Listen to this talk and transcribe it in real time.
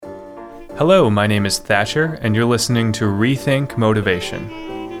Hello, my name is Thatcher, and you're listening to Rethink Motivation.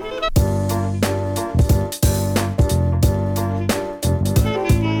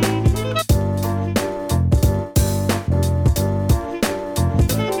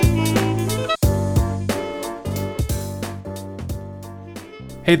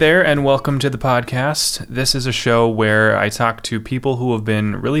 Hey there, and welcome to the podcast. This is a show where I talk to people who have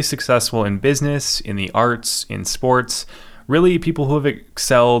been really successful in business, in the arts, in sports, really people who have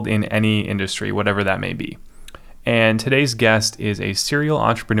excelled in any industry, whatever that may be. And today's guest is a serial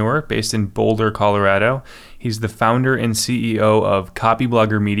entrepreneur based in Boulder, Colorado. He's the founder and CEO of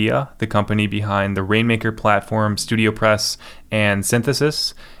Copyblogger Media, the company behind the Rainmaker platform, Studio Press, and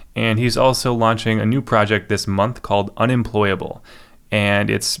Synthesis. And he's also launching a new project this month called Unemployable. And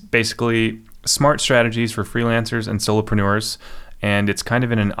it's basically smart strategies for freelancers and solopreneurs. And it's kind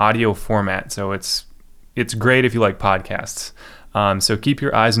of in an audio format, so it's great if you like podcasts. So keep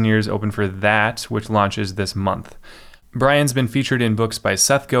your eyes and ears open for that, which launches this month. Brian's been featured in books by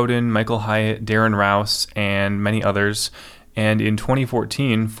Seth Godin, Michael Hyatt, Darren Rouse, and many others. And in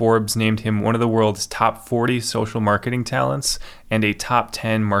 2014, Forbes named him one of the world's top 40 social marketing talents and a top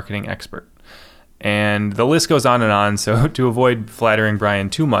 10 marketing expert. And the list goes on and on, so to avoid flattering Brian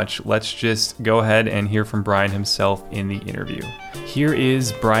too much, let's just go ahead and hear from Brian himself in the interview. Here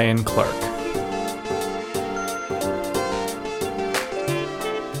is Brian Clark.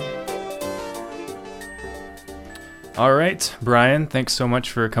 All right, Brian, thanks so much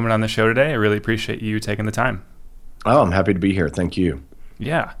for coming on the show today. I really appreciate you taking the time. Oh, I'm happy to be here. Thank you.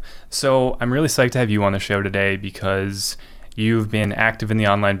 Yeah, so I'm really psyched to have you on the show today because you've been active in the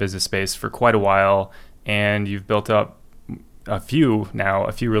online business space for quite a while, and you've built up a few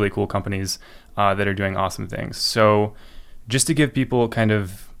really cool companies that are doing awesome things. So just to give people kind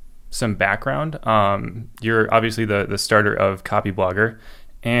of some background, you're obviously the starter of Copyblogger,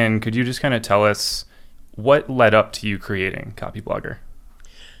 and could you just kind of tell us what led up to you creating Copyblogger?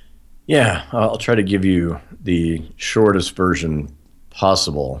 Yeah, I'll try to give you the shortest version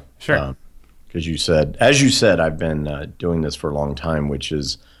possible. Sure. Because as you said, I've been doing this for a long time, which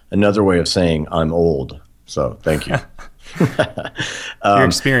is another way of saying I'm old. So thank you. You're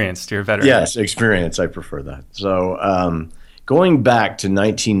experienced. You're a veteran. Yes, experience. I prefer that. So going back to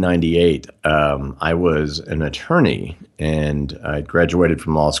 1998, I was an attorney, and I graduated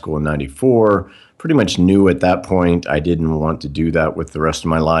from law school in 94. Pretty much knew at that point I didn't want to do that with the rest of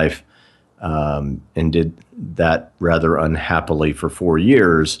my life, and did that rather unhappily for 4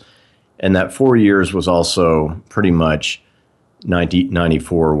 years. And that 4 years was also pretty much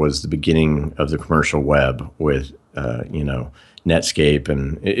 94 was the beginning of the commercial web with, Netscape,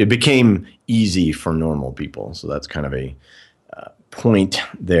 and it became easy for normal people. So that's kind of a point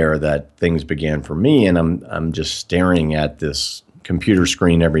there that things began for me. And I'm just staring at this computer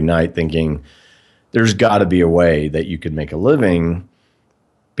screen every night thinking there's got to be a way that you could make a living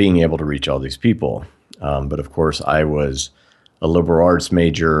being able to reach all these people. But of course, I was a liberal arts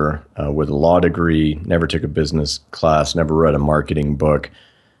major with a law degree, never took a business class, never read a marketing book,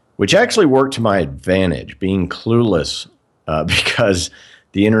 which actually worked to my advantage, being clueless because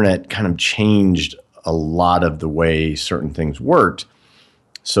the internet kind of changed a lot of the way certain things worked.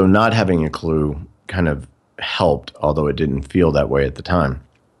 So not having a clue kind of helped, although it didn't feel that way at the time.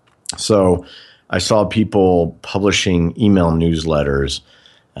 So I saw people publishing email newsletters.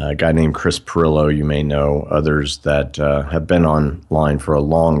 A guy named Chris Pirillo, you may know, others that have been online for a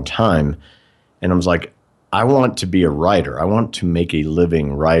long time. And I was like, I want to be a writer. I want to make a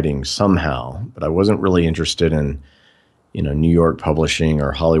living writing somehow. But I wasn't really interested in, New York publishing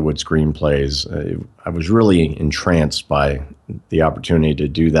or Hollywood screenplays. I was really entranced by the opportunity to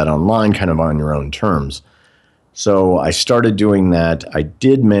do that online, kind of on your own terms. So I started doing that. I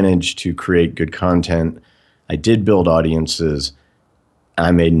did manage to create good content. I did build audiences.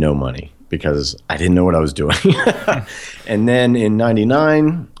 I made no money because I didn't know what I was doing. And then in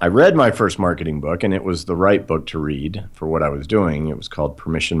 99, I read my first marketing book, and it was the right book to read for what I was doing. It was called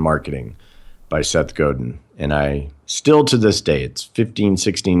Permission Marketing by Seth Godin. And I still to this day, it's 15,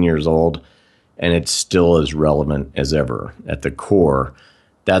 16 years old, and it's still as relevant as ever. At the core,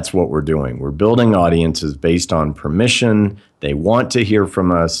 that's what we're doing. We're building audiences based on permission. They want to hear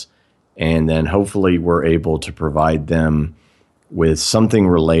from us, and then hopefully we're able to provide them with something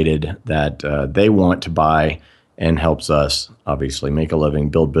related that they want to buy and helps us obviously make a living,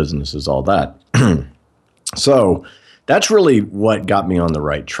 build businesses, all that. So that's really what got me on the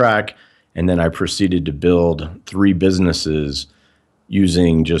right track. And then I proceeded to build 3 businesses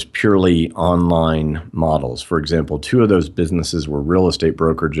using just purely online models. For example, 2 of those businesses were real estate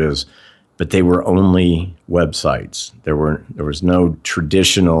brokerages, but they were only websites. There was no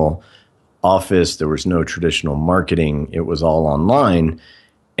traditional office. There was no traditional marketing. It was all online.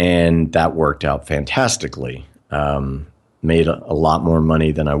 And that worked out fantastically. Made a lot more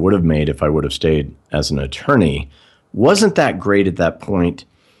money than I would have made if I would have stayed as an attorney. Wasn't that great at that point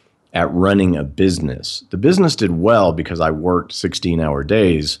at running a business. The business did well because I worked 16-hour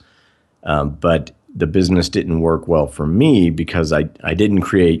days, but the business didn't work well for me because I didn't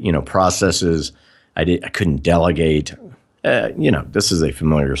create, processes. I couldn't delegate. This is a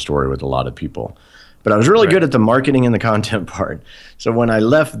familiar story with a lot of people. But I was really good at the marketing and the content part. So when I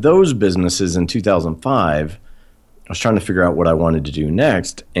left those businesses in 2005, I was trying to figure out what I wanted to do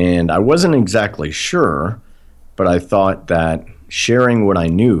next. And I wasn't exactly sure, but I thought that sharing what I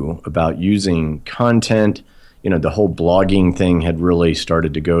knew about using content, the whole blogging thing had really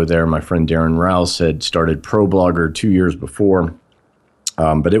started to go there. My friend Darren Rouse had started ProBlogger 2 years before,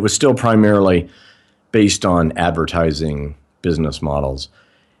 but it was still primarily based on advertising business models.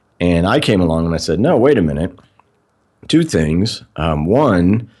 And I came along and I said, no, wait a minute. Two things.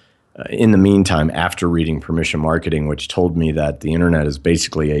 One, in the meantime, after reading Permission Marketing, which told me that the internet is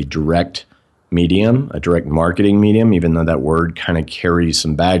basically a direct medium, a direct marketing medium, even though that word kind of carries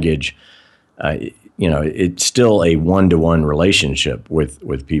some baggage, it's still a one-to-one relationship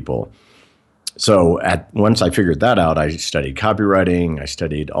with people. So once I figured that out, I studied copywriting. I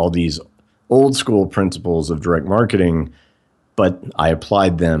studied all these old school principles of direct marketing, but I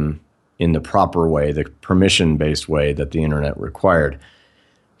applied them in the proper way, the permission-based way that the internet required.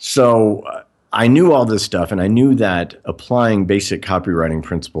 So I knew all this stuff, and I knew that applying basic copywriting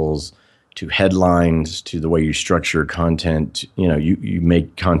principles to headlines, to the way you structure content, you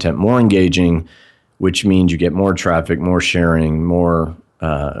make content more engaging, which means you get more traffic, more sharing, more,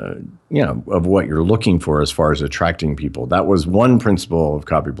 of what you're looking for as far as attracting people. That was one principle of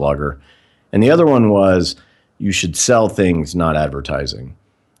Copyblogger. And the other one was you should sell things, not advertising,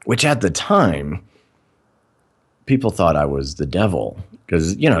 which at the time, people thought I was the devil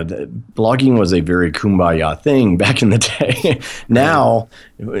because, blogging was a very kumbaya thing back in the day. Now,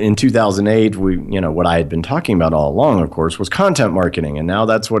 in 2008, what I had been talking about all along, of course, was content marketing. And now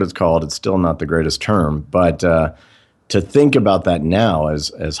that's what it's called. It's still not the greatest term. But to think about that now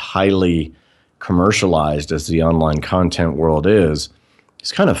as highly commercialized as the online content world is,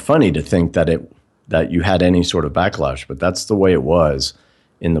 it's kind of funny to think that you had any sort of backlash, but that's the way it was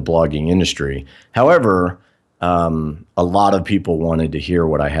in the blogging industry. However, a lot of people wanted to hear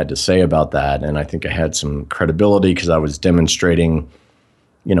what I had to say about that, and I think I had some credibility because I was demonstrating,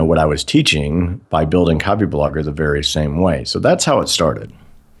 what I was teaching by building Copyblogger the very same way. So that's how it started.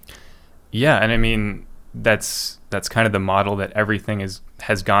 Yeah, and I mean that's kind of the model that everything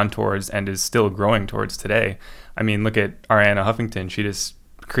has gone towards and is still growing towards today. I mean, look at Arianna Huffington. She just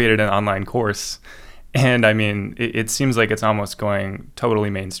created an online course. And I mean, it seems like it's almost going totally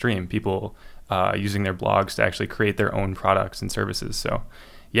mainstream. People using their blogs to actually create their own products and services. So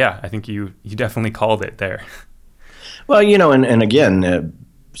yeah, I think you definitely called it there. Well, and again,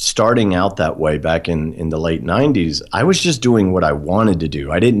 starting out that way back in the late 90s, I was just doing what I wanted to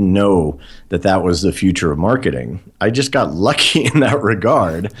do. I didn't know that was the future of marketing. I just got lucky in that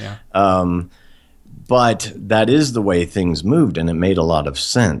regard. Yeah. But that is the way things moved, and it made a lot of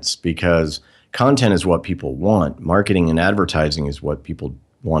sense because content is what people want. Marketing and advertising is what people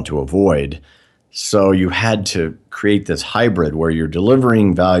want to avoid. So you had to create this hybrid where you're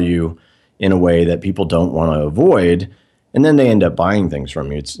delivering value in a way that people don't want to avoid, and then they end up buying things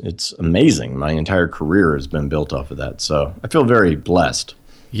from you. It's amazing. My entire career has been built off of that. So I feel very blessed.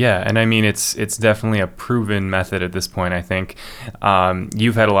 Yeah, and I mean, it's definitely a proven method at this point, I think.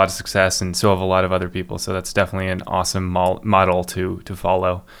 You've had a lot of success, and so have a lot of other people, so that's definitely an awesome model to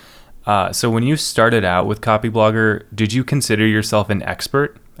follow. So when you started out with Copyblogger, did you consider yourself an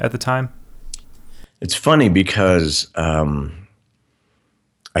expert at the time? It's funny because I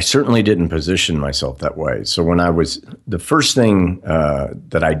certainly didn't position myself that way. So when the first thing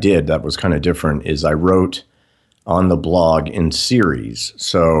that I did that was kind of different is I wrote on the blog in series.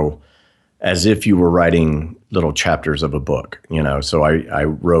 So as if you were writing little chapters of a book, So I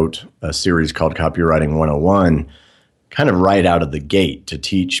wrote a series called Copywriting 101, kind of right out of the gate to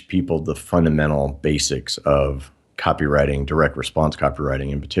teach people the fundamental basics of copywriting, direct response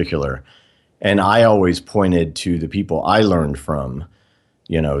copywriting in particular. And I always pointed to the people I learned from,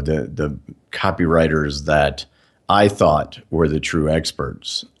 the copywriters that I thought were the true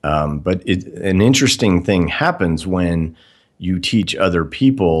experts. But an interesting thing happens when you teach other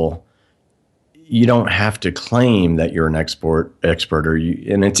people. You don't have to claim that you're an expert,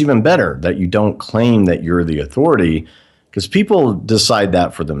 and it's even better that you don't claim that you're the authority, because people decide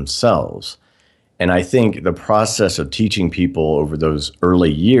that for themselves. And I think the process of teaching people over those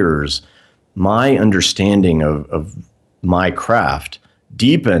early years my understanding of my craft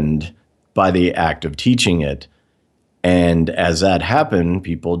deepened by the act of teaching it. And as that happened,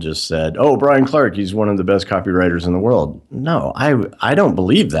 people just said, "Oh, Brian Clark, he's one of the best copywriters in the world." No, I don't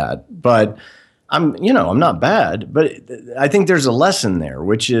believe that, but I'm not bad, but I think there's a lesson there,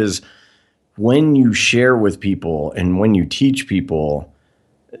 which is when you share with people and when you teach people,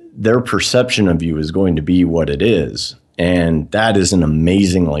 their perception of you is going to be what it is. And that is an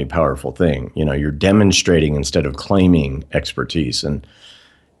amazingly powerful thing. You're demonstrating instead of claiming expertise. And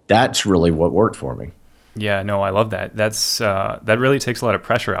that's really what worked for me. Yeah, no, I love that. That really takes a lot of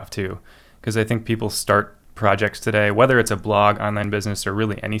pressure off too, because I think people start projects today, whether it's a blog, online business, or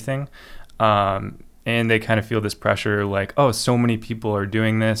really anything, and they kind of feel this pressure like, oh, so many people are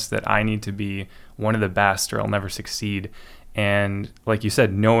doing this that I need to be one of the best or I'll never succeed. And like you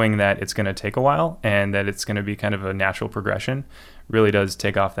said, knowing that it's going to take a while and that it's going to be kind of a natural progression really does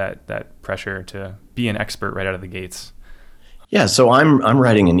take off that pressure to be an expert right out of the gates. Yeah, so I'm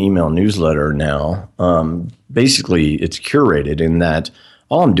writing an email newsletter now. Basically, it's curated in that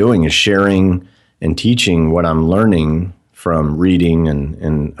all I'm doing is sharing and teaching what I'm learning from reading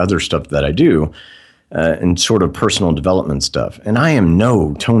and other stuff that I do, and sort of personal development stuff. And I am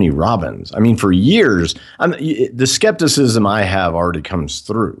no Tony Robbins. I mean, for years, the skepticism I have already comes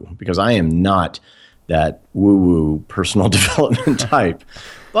through because I am not that woo-woo personal development type.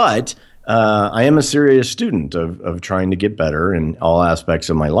 But I am a serious student of trying to get better in all aspects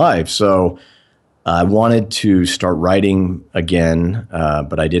of my life. So I wanted to start writing again,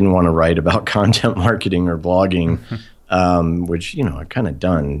 but I didn't want to write about content marketing or blogging, which, I've kind of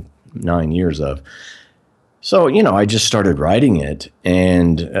done 9 years of. So, I just started writing it.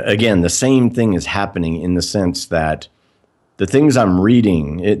 And again, the same thing is happening in the sense that the things I'm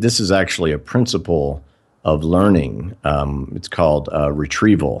reading, this is actually a principle of learning. It's called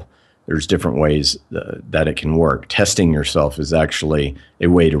retrieval. There's different ways that it can work. Testing yourself is actually a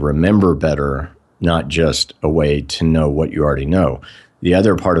way to remember better, not just a way to know what you already know. The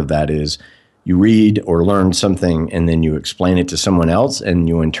other part of that is you read or learn something and then you explain it to someone else and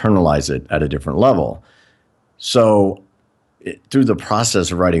you internalize it at a different level. So through the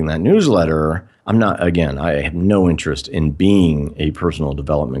process of writing that newsletter, I have no interest in being a personal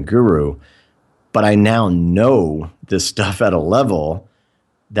development guru, but I now know this stuff at a level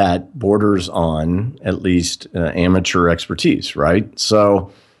that borders on at least amateur expertise, right?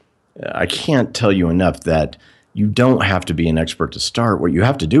 So I can't tell you enough that you don't have to be an expert to start. What you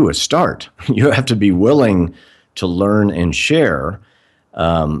have to do is start. You have to be willing to learn and share.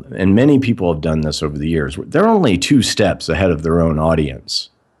 And many people have done this over the years. They're only 2 steps ahead of their own audience.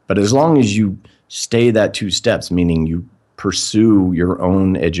 But as long as you stay that 2 steps, meaning you pursue your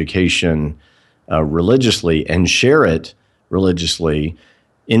own education religiously and share it religiously,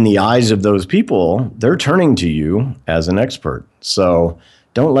 in the eyes of those people, they're turning to you as an expert. So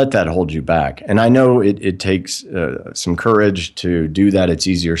don't let that hold you back. And I know it takes some courage to do that. It's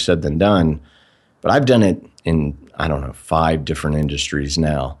easier said than done. But I've done it in, 5 different industries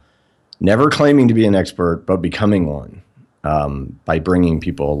now. Never claiming to be an expert, but becoming one by bringing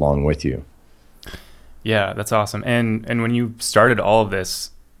people along with you. Yeah, that's awesome. And when you started all of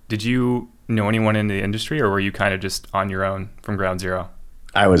this, did you know anyone in the industry or were you kind of just on your own from ground zero?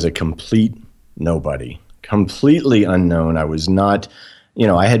 I was a complete nobody, completely unknown. I was not,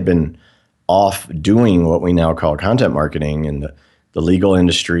 I had been off doing what we now call content marketing in the legal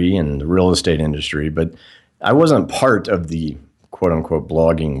industry and the real estate industry, but I wasn't part of the quote unquote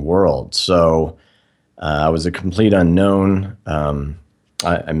blogging world. So I was a complete unknown.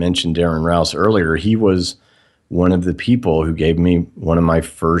 I mentioned Darren Rouse earlier. He was one of the people who gave me one of my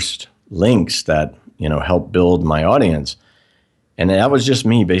first links that, helped build my audience. And that was just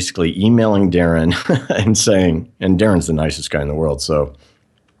me basically emailing Darren and saying, and Darren's the nicest guy in the world. So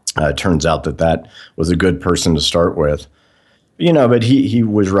it turns out that was a good person to start with. But he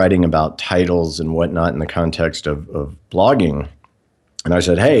was writing about titles and whatnot in the context of blogging. And I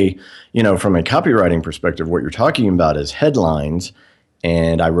said, hey, from a copywriting perspective, what you're talking about is headlines.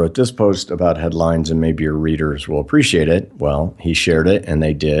 And I wrote this post about headlines and maybe your readers will appreciate it. Well, he shared it and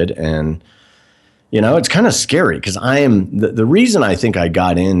they did. And it's kind of scary because the reason I think I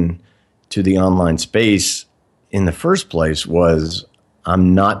got into the online space in the first place was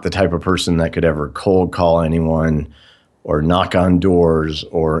I'm not the type of person that could ever cold call anyone or knock on doors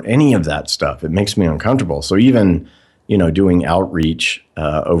or any of that stuff. It makes me uncomfortable. So even, doing outreach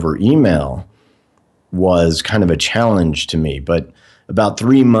over email was kind of a challenge to me. But about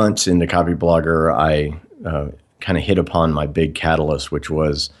 3 months into Copyblogger, I kind of hit upon my big catalyst, which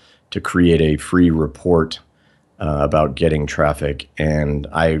was to create a free report about getting traffic, and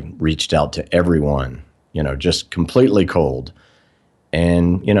I reached out to everyone, just completely cold.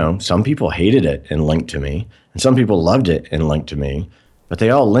 And, some people hated it and linked to me, and some people loved it and linked to me, but they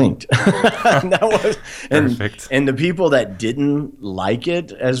all linked. Perfect. And the people that didn't like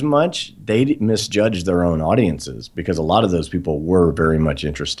it as much, they misjudged their own audiences, because a lot of those people were very much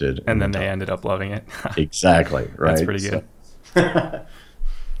interested. And then they ended up loving it. Exactly. Right. That's pretty good.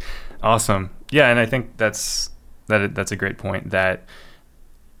 Awesome. Yeah. And I think that's a great point that,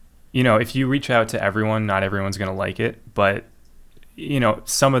 if you reach out to everyone, not everyone's going to like it, but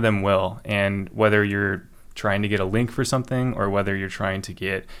some of them will. And whether you're trying to get a link for something or whether you're trying to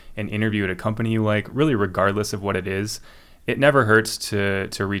get an interview at a company you like, really regardless of what it is, it never hurts to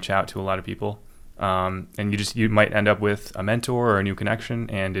reach out to a lot of people. And you might end up with a mentor or a new connection,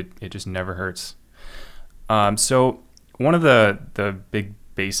 and it just never hurts. So one of the big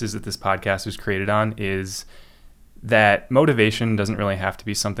bases that this podcast was created on is that motivation doesn't really have to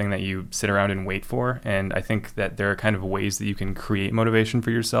be something that you sit around and wait for. And I think that there are kind of ways that you can create motivation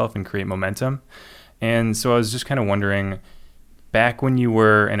for yourself and create momentum. And so I was just kind of wondering, back when you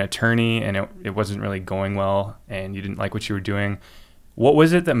were an attorney and it wasn't really going well and you didn't like what you were doing, what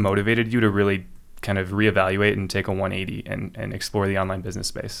was it that motivated you to really kind of reevaluate and take a 180 and explore the online business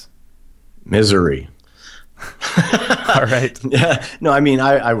space? Misery. All right. Yeah. No, I mean,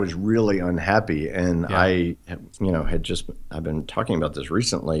 I was really unhappy, and yeah. I've been talking about this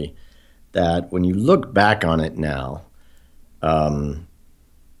recently, that when you look back on it now,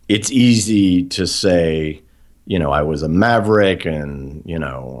 it's easy to say, I was a maverick, and,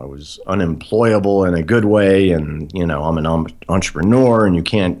 I was unemployable in a good way, and, I'm an entrepreneur and you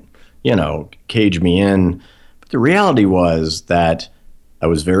can't, cage me in. But the reality was that I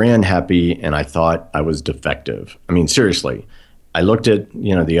was very unhappy, and I thought I was defective. I mean, seriously, I looked at,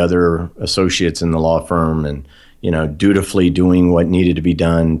 the other associates in the law firm and, dutifully doing what needed to be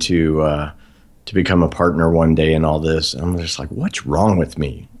done to become a partner one day and all this. And I'm just like, what's wrong with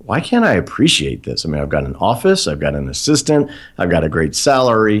me? Why can't I appreciate this? I mean, I've got an office, I've got an assistant, I've got a great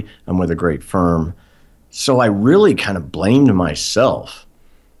salary, I'm with a great firm. So I really kind of blamed myself.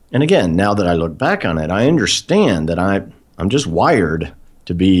 And again, now that I look back on it, I understand that I'm just wired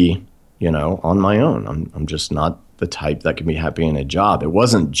to be, on my own. I'm just not the type that can be happy in a job. It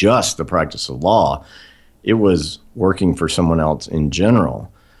wasn't just the practice of law. It was working for someone else in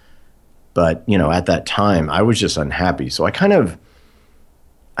general. But, at that time, I was just unhappy. So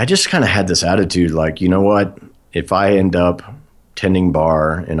I just kind of had this attitude like, you know what, if I end up tending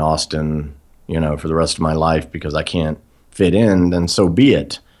bar in Austin, for the rest of my life because I can't fit in, then so be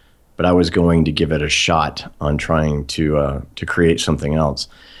it. But I was going to give it a shot on trying to create something else.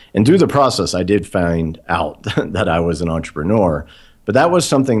 And through the process, I did find out that I was an entrepreneur, but that was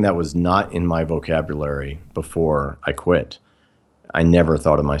something that was not in my vocabulary before I quit. I never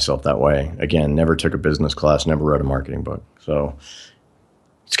thought of myself that way. Again, never took a business class, never wrote a marketing book. So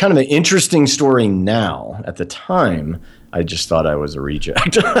it's kind of an interesting story now. At the time, I just thought I was a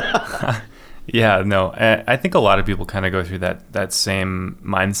reject. Yeah, no, I think a lot of people kind of go through that same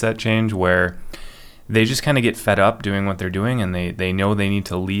mindset change where they just kind of get fed up doing what they're doing, and they know they need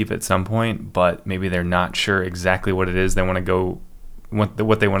to leave at some point, but maybe they're not sure exactly what it is they want to go,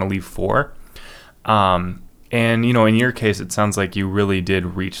 what they want to leave for. And, in your case, it sounds like you really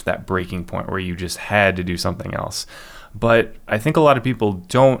did reach that breaking point where you just had to do something else. But I think a lot of people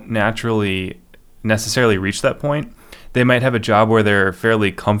don't necessarily reach that point. They might have a job where they're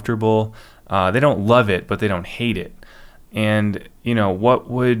fairly comfortable. They don't love it, but they don't hate it. And, what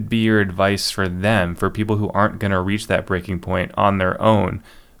would be your advice for them, for people who aren't going to reach that breaking point on their own?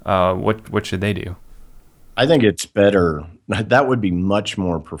 What should they do? I think it's better. That would be much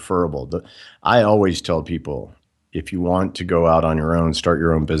more preferable. I always tell people, if you want to go out on your own, start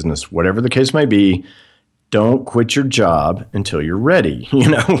your own business, whatever the case may be, don't quit your job until you're ready.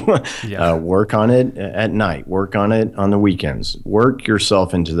 Yeah. Work on it at night, work on it on the weekends, work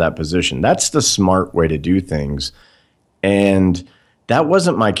yourself into that position. That's the smart way to do things. And that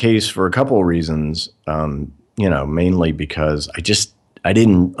wasn't my case for a couple of reasons, mainly because I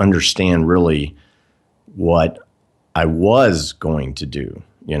didn't understand really what I was going to do,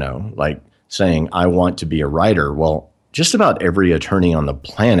 like saying, I want to be a writer. Well, just about every attorney on the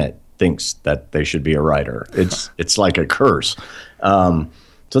planet thinks that they should be a writer. It's like a curse. So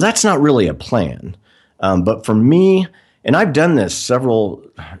that's not really a plan. But for me, and I've done this several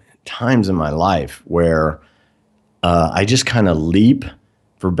times in my life where I just kind of leap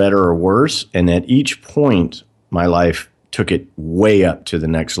for better or worse. And at each point, my life took it way up to the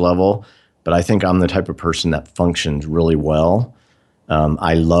next level. But I think I'm the type of person that functions really well.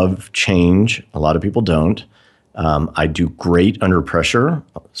 I love change. A lot of people don't. I do great under pressure.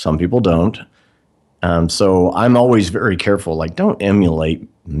 Some people don't. So I'm always very careful. Like, don't emulate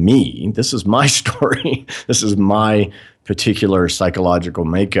me. This is my story. This is my particular psychological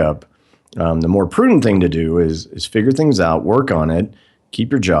makeup. The more prudent thing to do is figure things out, work on it,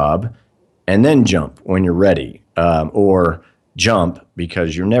 keep your job, and then jump when you're ready. Or jump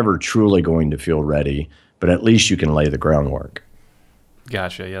because you're never truly going to feel ready, but at least you can lay the groundwork.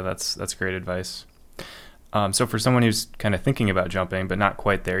 Gotcha. Yeah, that's great advice. So for someone who's kind of thinking about jumping but not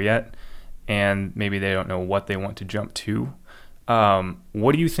quite there yet, and maybe they don't know what they want to jump to,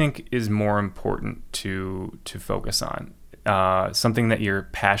 what do you think is more important to focus on? Something that you're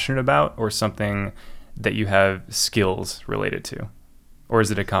passionate about, or something that you have skills related to? Or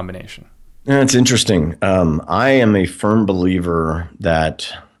is it a combination? Yeah, it's interesting. I am a firm believer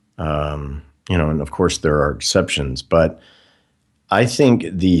that, and of course there are exceptions, but I think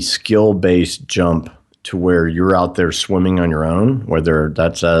the skill-based jump to where you're out there swimming on your own, whether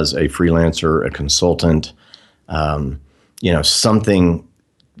that's as a freelancer, a consultant, something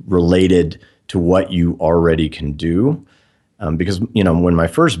related to what you already can do. Because, when my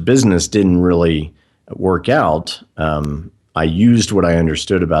first business didn't really work out, I used what I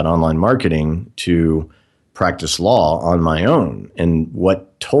understood about online marketing to practice law on my own. And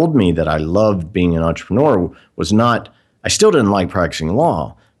what told me that I loved being an entrepreneur was not, I still didn't like practicing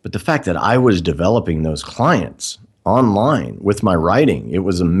law, but the fact that I was developing those clients online with my writing, it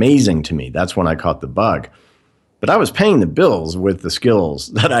was amazing to me. That's when I caught the bug. But I was paying the bills with the skills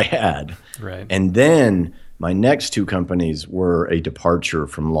that I had. Right. And then my next two companies were a departure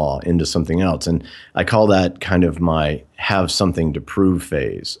from law into something else. And I call that kind of my have something to prove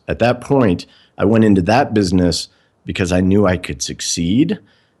phase. At that point, I went into that business because I knew I could succeed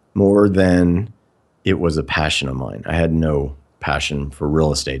more than it was a passion of mine. I had no passion for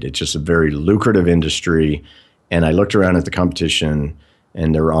real estate. It's just a very lucrative industry. And I looked around at the competition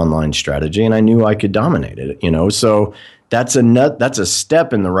and their online strategy, and I knew I could dominate it, So that's a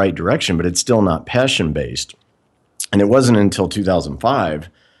step in the right direction, but it's still not passion-based. And it wasn't until 2005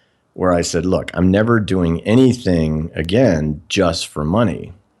 where I said, look, I'm never doing anything again just for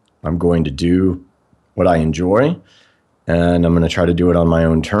money. I'm going to do what I enjoy, and I'm going to try to do it on my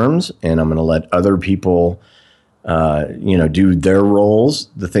own terms, and I'm going to let other people do their roles,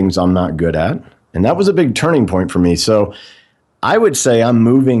 the things I'm not good at. And that was a big turning point for me. So I would say I'm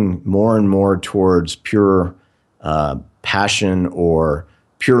moving more and more towards pure passion or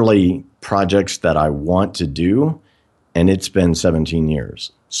purely projects that I want to do. And it's been 17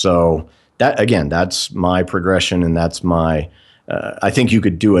 years. So that's my progression. And that's I think you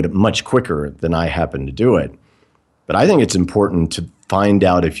could do it much quicker than I happen to do it. But I think it's important to find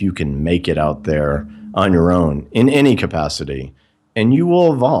out if you can make it out there on your own in any capacity, and you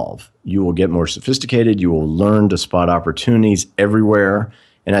will evolve. You will get more sophisticated. You will learn to spot opportunities everywhere.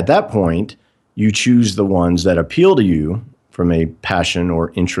 And at that point, you choose the ones that appeal to you from a passion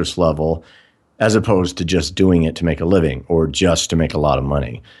or interest level, as opposed to just doing it to make a living or just to make a lot of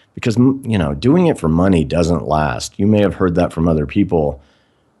money. Because, doing it for money doesn't last. You may have heard that from other people,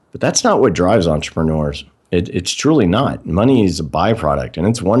 but that's not what drives entrepreneurs. It's truly not. Money is a byproduct, and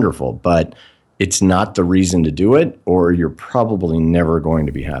it's wonderful, but it's not the reason to do it, or you're probably never going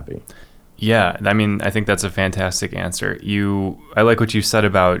to be happy. Yeah, I think that's a fantastic answer. I like what you said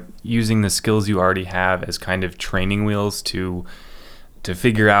about using the skills you already have as kind of training wheels to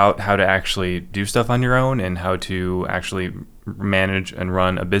figure out how to actually do stuff on your own and how to actually manage and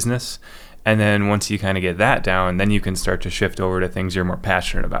run a business. And then once you kind of get that down, then you can start to shift over to things you're more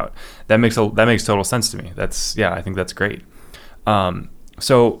passionate about. That makes total sense to me. I think that's great.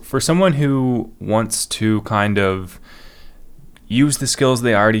 So for someone who wants to kind of use the skills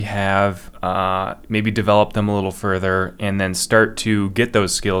they already have, maybe develop them a little further, and then start to get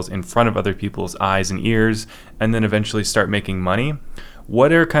those skills in front of other people's eyes and ears, and then eventually start making money,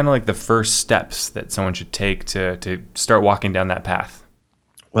 what are kind of like the first steps that someone should take to start walking down that path?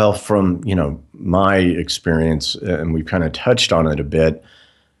 Well, from my experience, and we've kind of touched on it a bit,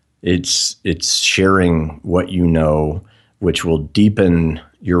 it's sharing what you know, which will deepen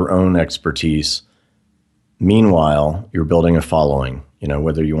your own expertise. Meanwhile, you're building a following,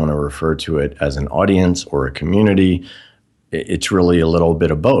 whether you want to refer to it as an audience or a community. It's really a little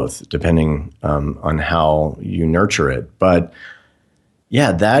bit of both, depending on how you nurture it. But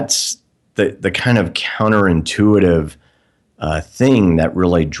yeah, that's the kind of counterintuitive thing that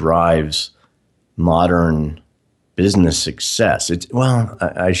really drives modern business success.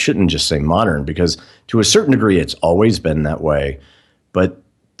 I shouldn't just say modern, because to a certain degree, it's always been that way. But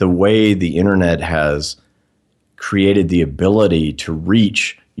the way the internet has created the ability to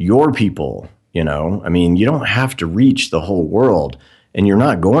reach your people You know, I mean, you don't have to reach the whole world, and you're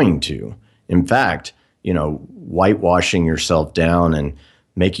not going to. In fact, you know, whitewashing yourself down and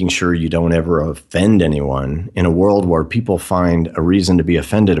making sure you don't ever offend anyone in a world where people find a reason to be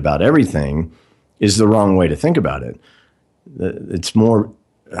offended about everything is the wrong way to think about it. It's more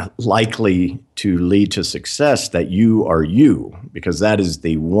likely to lead to success that you are you, because that is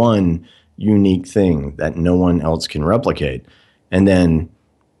the one unique thing that no one else can replicate. And then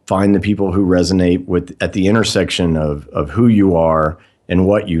find the people who resonate with at the intersection of who you are and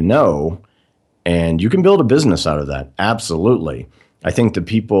what you know, and you can build a business out of that. Absolutely. I think the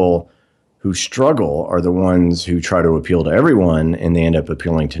people who struggle are the ones who try to appeal to everyone and they end up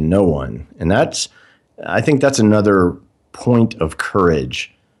appealing to no one. And I think that's another point of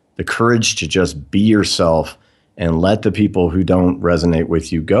courage, the courage to just be yourself and let the people who don't resonate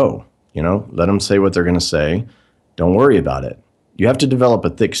with you go. You know, let them say what they're going to say. Don't worry about it. You have to develop a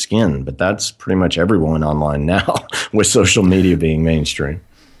thick skin, but that's pretty much everyone online now with social media being mainstream.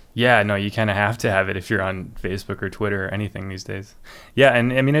 Yeah, no, you kind of have to have it if you're on Facebook or Twitter or anything these days. Yeah,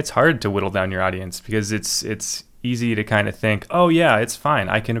 and I mean, it's hard to whittle down your audience because it's easy to kind of think, oh yeah, it's fine,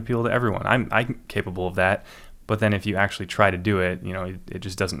 I can appeal to everyone. I'm capable of that. But then if you actually try to do it, you know, it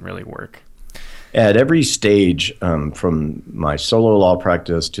just doesn't really work. At every stage, from my solo law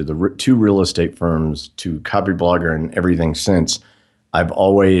practice to the two real estate firms to Copyblogger and everything since, I've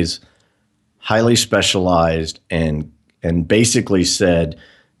always highly specialized and basically said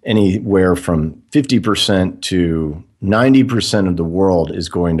anywhere from 50% to 90% of the world is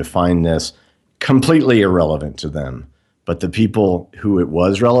going to find this completely irrelevant to them. But the people who it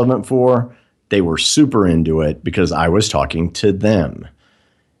was relevant for, they were super into it because I was talking to them.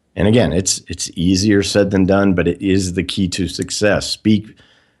 And again, it's easier said than done, but it is the key to success.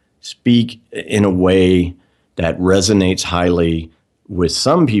 Speak in a way that resonates highly with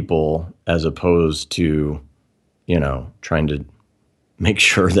some people as opposed to, you know, trying to make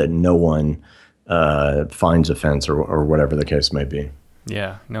sure that no one finds offense or whatever the case may be.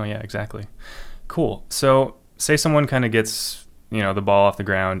 Yeah, no, yeah, exactly. Cool. So say someone kind of gets, you know, the ball off the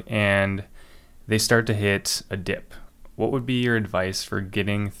ground and they start to hit a dip. What would be your advice for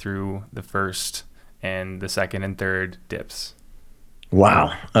getting through the first and the second and third dips?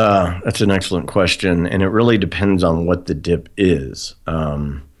 Wow. That's an excellent question. And it really depends on what the dip is.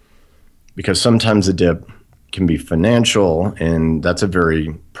 Because sometimes the dip can be financial, and that's a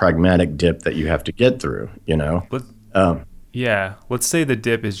very pragmatic dip that you have to get through, you know? Yeah. Let's say the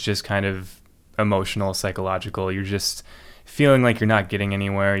dip is just kind of emotional, psychological. You're just feeling like you're not getting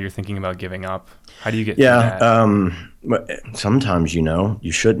anywhere. You're thinking about giving up. How do you get through that? Sometimes, you know,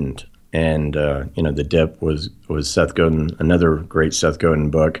 you shouldn't. And, you know, the dip was Seth Godin, another great Seth Godin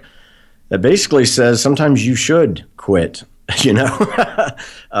book that basically says sometimes you should quit, you know?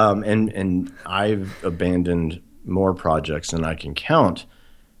 And I've abandoned more projects than I can count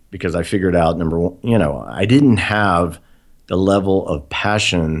because I figured out, number one, you know, I didn't have the level of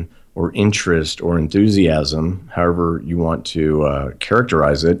passion or interest or enthusiasm, however you want to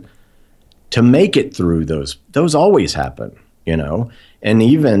characterize it, to make it through those. Those always happen, you know? And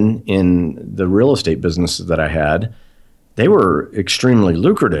even in the real estate businesses that I had, they were extremely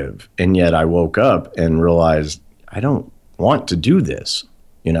lucrative. And yet I woke up and realized I don't want to do this,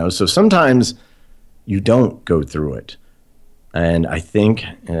 you know? So sometimes you don't go through it. And I think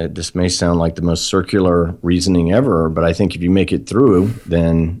this may sound like the most circular reasoning ever, but I think if you make it through,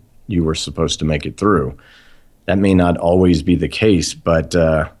 then you were supposed to make it through. That may not always be the case, but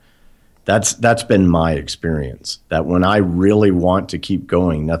that's been my experience, that when I really want to keep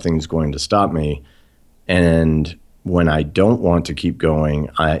going, nothing's going to stop me. And when I don't want to keep going,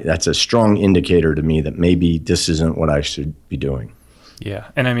 that's a strong indicator to me that maybe this isn't what I should be doing. Yeah.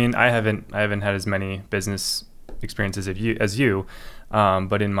 And I mean, I haven't had as many business experiences as you,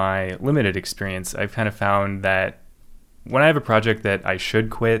 but in my limited experience, I've kind of found that when I have a project that I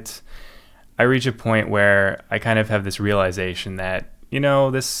should quit, I reach a point where I kind of have this realization that, you know,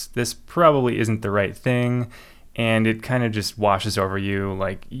 this probably isn't the right thing, and it kind of just washes over you.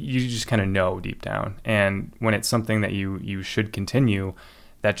 Like, you just kind of know deep down. And when it's something that you should continue,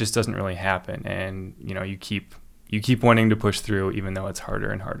 that just doesn't really happen. And, you know, you keep wanting to push through even though it's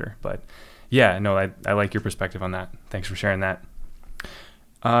harder and harder. But yeah, no, I like your perspective on that. Thanks for sharing that.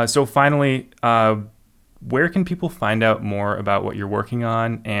 So finally, where can people find out more about what you're working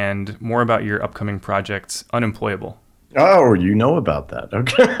on and more about your upcoming projects, Unemployable? Oh, you know about that.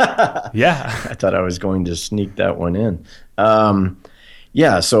 Okay. Yeah. I thought I was going to sneak that one in.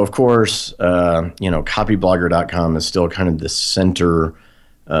 Yeah, so of course, you know, copyblogger.com is still kind of the center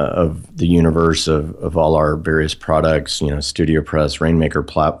of the universe of all our various products, you know, StudioPress, Rainmaker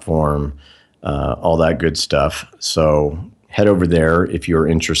platform, all that good stuff. So head over there if you're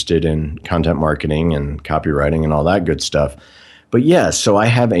interested in content marketing and copywriting and all that good stuff. But yeah, so I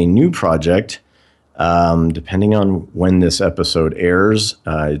have a new project. Depending on when this episode airs,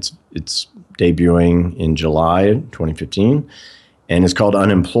 it's debuting in July 2015, and it's called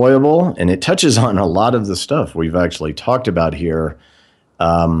Unemployable, and it touches on a lot of the stuff we've actually talked about here.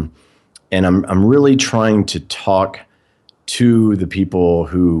 And I'm really trying to talk to the people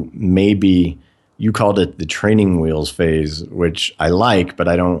who maybe, you called it the training wheels phase, which I like, but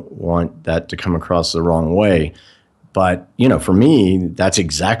I don't want that to come across the wrong way. But, for me, that's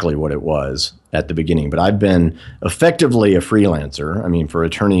exactly what it was at the beginning. But I've been effectively a freelancer. I mean, for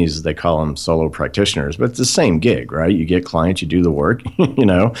attorneys, they call them solo practitioners, but it's the same gig, right? You get clients, you do the work, Right,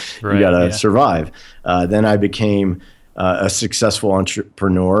 you got to survive. Then I became a successful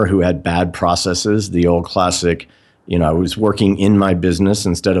entrepreneur who had bad processes, the old classic, I was working in my business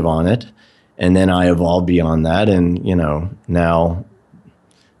instead of on it. And then I evolved beyond that. And, now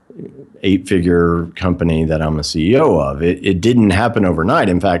 8-figure company that I'm a CEO of. It didn't happen overnight.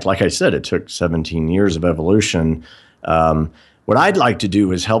 In fact, like I said, it took 17 years of evolution. What I'd like to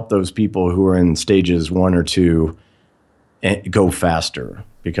do is help those people who are in stages 1 or 2 go faster,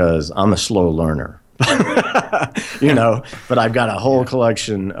 because I'm a slow learner. But I've got a whole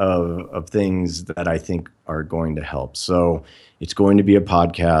collection of things that I think are going to help. So it's going to be a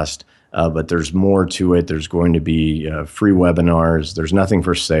podcast. But there's more to it. There's going to be free webinars. There's nothing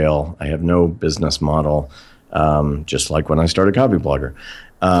for sale. I have no business model, just like when I started Copyblogger.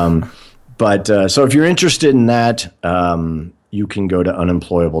 So if you're interested in that, you can go to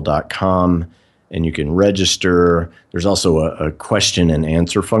unemployable.com and you can register. There's also a question and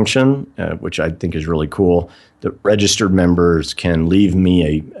answer function, which I think is really cool. The registered members can leave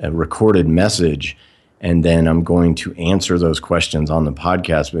me a recorded message, and then I'm going to answer those questions on the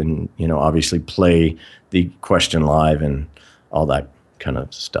podcast and, obviously play the question live and all that kind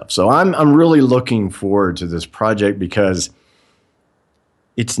of stuff. So I'm really looking forward to this project, because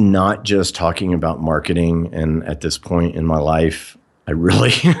it's not just talking about marketing. And at this point in my life, I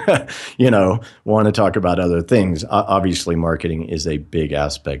really, want to talk about other things. Obviously, marketing is a big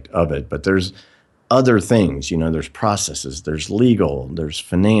aspect of it, but there's other things, there's processes, there's legal, there's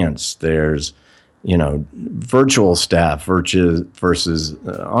finance, there's virtual staff versus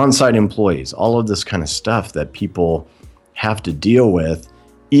on-site employees, all of this kind of stuff that people have to deal with,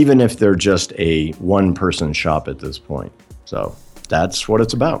 even if they're just a one-person shop at this point. So that's what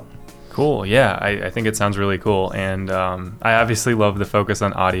it's about. Cool. Yeah, I think it sounds really cool. And I obviously love the focus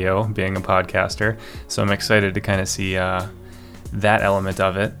on audio, being a podcaster. So I'm excited to kind of see that element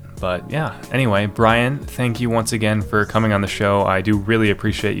of it. But yeah, anyway, Brian, thank you once again for coming on the show. I do really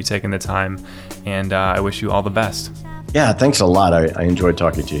appreciate you taking the time, and I wish you all the best. Yeah, thanks a lot. I enjoyed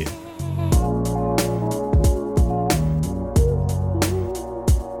talking to you.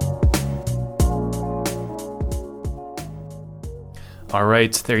 All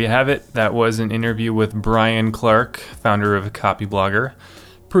right, there you have it. That was an interview with Brian Clark, founder of Copyblogger.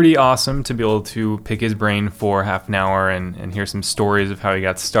 Pretty awesome to be able to pick his brain for half an hour and hear some stories of how he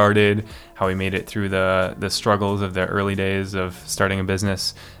got started, how he made it through the struggles of the early days of starting a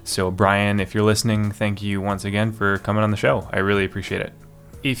business. So Brian, if you're listening, thank you once again for coming on the show. I really appreciate it.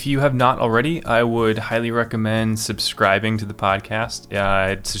 If you have not already, I would highly recommend subscribing to the podcast.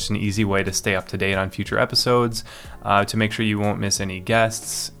 It's just an easy way to stay up to date on future episodes, to make sure you won't miss any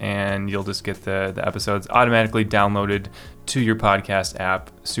guests, and you'll just get the episodes automatically downloaded to your podcast app.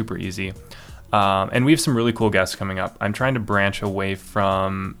 Super easy. And we have some really cool guests coming up. I'm trying to branch away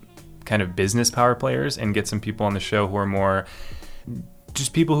from kind of business power players and get some people on the show who are more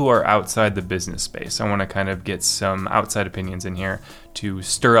just people who are outside the business space. I want to kind of get some outside opinions in here to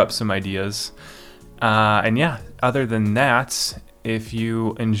stir up some ideas. And yeah, other than that, if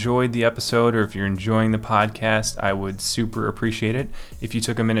you enjoyed the episode or if you're enjoying the podcast, I would super appreciate it if you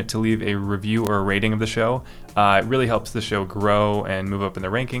took a minute to leave a review or a rating of the show. It really helps the show grow and move up in the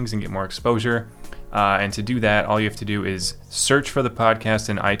rankings and get more exposure. And to do that, all you have to do is search for the podcast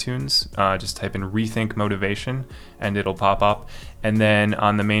in iTunes. Just type in Rethink Motivation and it'll pop up. And then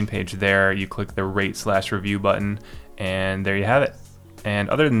on the main page there, you click the rate/review button, and there you have it. And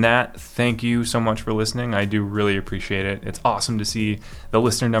other than that, thank you so much for listening. I do really appreciate it. It's awesome to see the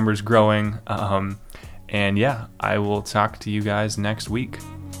listener numbers growing. And yeah, I will talk to you guys next week.